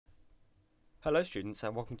Hello students,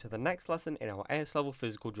 and welcome to the next lesson in our AS level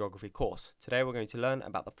physical geography course. Today we're going to learn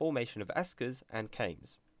about the formation of eskers and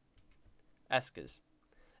kames. Eskers.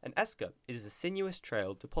 An esker is a sinuous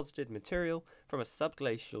trail deposited material from a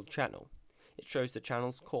subglacial channel. It shows the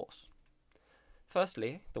channel's course.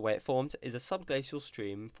 Firstly, the way it forms is a subglacial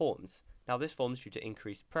stream forms. Now this forms due to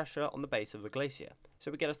increased pressure on the base of the glacier,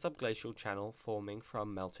 so we get a subglacial channel forming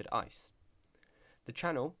from melted ice. The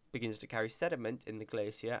channel begins to carry sediment in the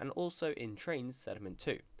glacier and also entrains sediment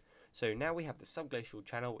too. So now we have the subglacial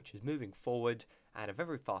channel which is moving forward at a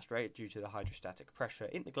very fast rate due to the hydrostatic pressure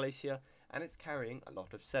in the glacier, and it's carrying a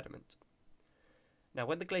lot of sediment. Now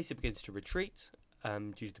when the glacier begins to retreat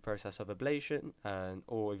due to the process of ablation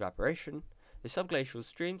or evaporation, the subglacial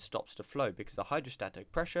stream stops to flow because the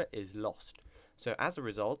hydrostatic pressure is lost. So as a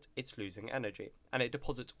result, it's losing energy and it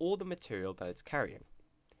deposits all the material that it's carrying.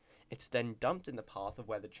 It's then dumped in the path of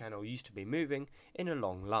where the channel used to be moving in a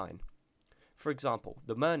long line. For example,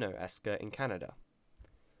 the Murno esker in Canada.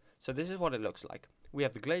 So this is what it looks like. We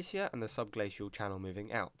have the glacier and the subglacial channel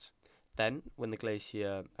moving out. Then, when the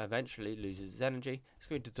glacier eventually loses its energy, it's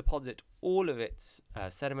going to deposit all of its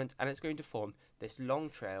sediment, and it's going to form this long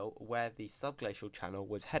trail where the subglacial channel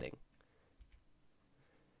was heading.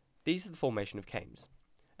 These are the formation of kames.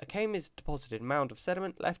 A kame is a deposited mound of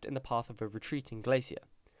sediment left in the path of a retreating glacier.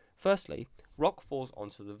 Firstly, rock falls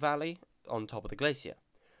onto the valley on top of the glacier.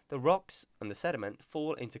 The rocks and the sediment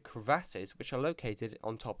fall into crevasses which are located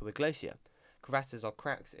on top of the glacier. Crevasses are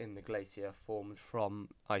cracks in the glacier formed from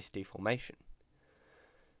ice deformation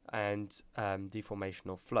and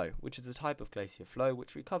deformational flow, which is a type of glacier flow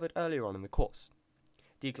which we covered earlier on in the course.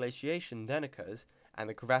 Deglaciation then occurs and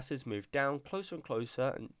the crevasses move down closer and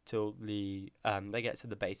closer until they get to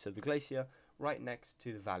the base of the glacier right next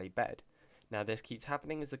to the valley bed. Now this keeps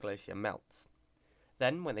happening as the glacier melts.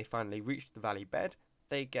 Then when they finally reach the valley bed,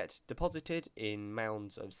 they get deposited in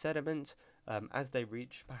mounds of sediment as they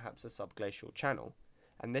reach perhaps a subglacial channel,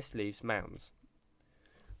 and this leaves mounds.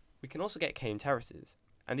 We can also get kame terraces,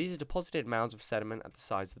 and these are deposited mounds of sediment at the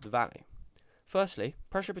sides of the valley. Firstly,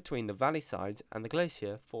 pressure between the valley sides and the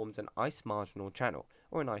glacier forms an ice marginal channel,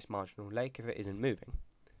 or an ice marginal lake if it isn't moving.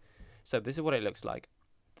 So this is what it looks like.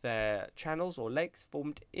 They're channels or lakes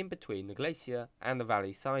formed in between the glacier and the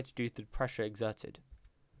valley sides due to the pressure exerted.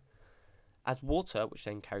 As water, which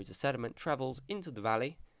then carries the sediment, travels into the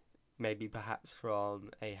valley, maybe perhaps from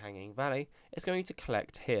a hanging valley, it's going to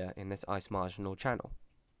collect here in this ice marginal channel.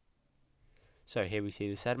 So here we see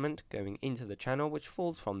the sediment going into the channel which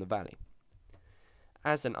falls from the valley.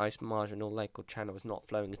 As an ice marginal lake or channel is not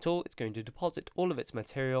flowing at all, it's going to deposit all of its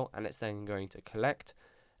material and it's then going to collect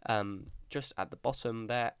just at the bottom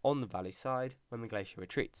there on the valley side when the glacier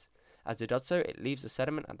retreats. As it does so, it leaves the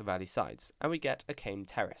sediment at the valley sides, and we get a kame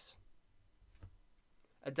terrace.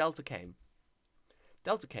 A delta kame.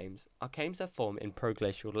 Delta kames are kames that form in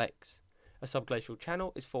proglacial lakes. A subglacial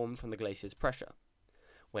channel is formed from the glacier's pressure.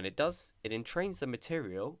 When it does, it entrains the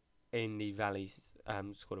material in the valley's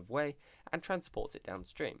sort of way and transports it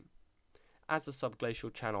downstream. As the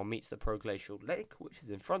subglacial channel meets the proglacial lake, which is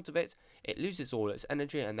in front of it, it loses all its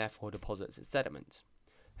energy and therefore deposits its sediment,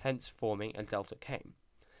 hence forming a delta kame.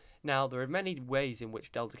 Now, there are many ways in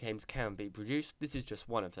which delta kames can be produced. This is just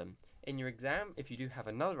one of them. In your exam, if you do have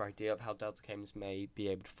another idea of how delta kames may be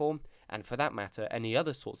able to form, and for that matter, any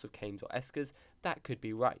other sorts of kames or eskers, that could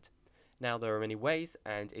be right. Now, there are many ways,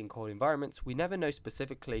 and in cold environments, we never know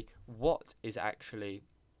specifically what is actually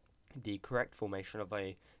the correct formation of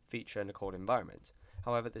a feature in a cold environment.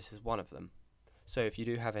 However, this is one of them. So if you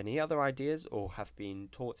do have any other ideas or have been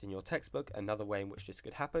taught in your textbook another way in which this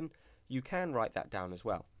could happen, you can write that down as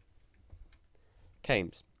well.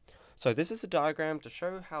 Kames. So this is a diagram to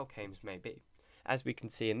show how kames may be. As we can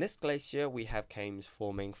see in this glacier, we have kames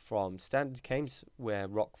forming from standard kames where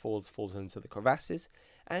rock falls into the crevasses,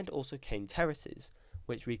 and also kame terraces,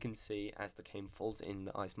 which we can see as the kame falls in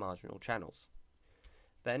the ice marginal channels.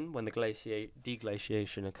 Then, when the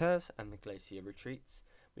deglaciation occurs and the glacier retreats,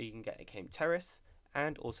 we can get a kame terrace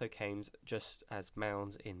and also kames just as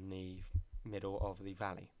mounds in the middle of the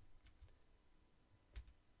valley.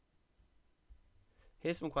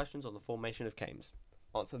 Here's some questions on the formation of kames.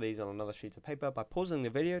 Answer these on another sheet of paper by pausing the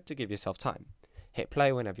video to give yourself time. Hit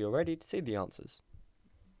play whenever you're ready to see the answers.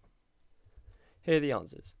 Here are the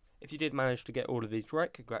answers. If you did manage to get all of these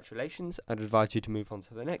right, congratulations. I'd advise you to move on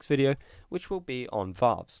to the next video, which will be on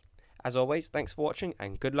valves. As always, thanks for watching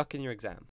and good luck in your exam.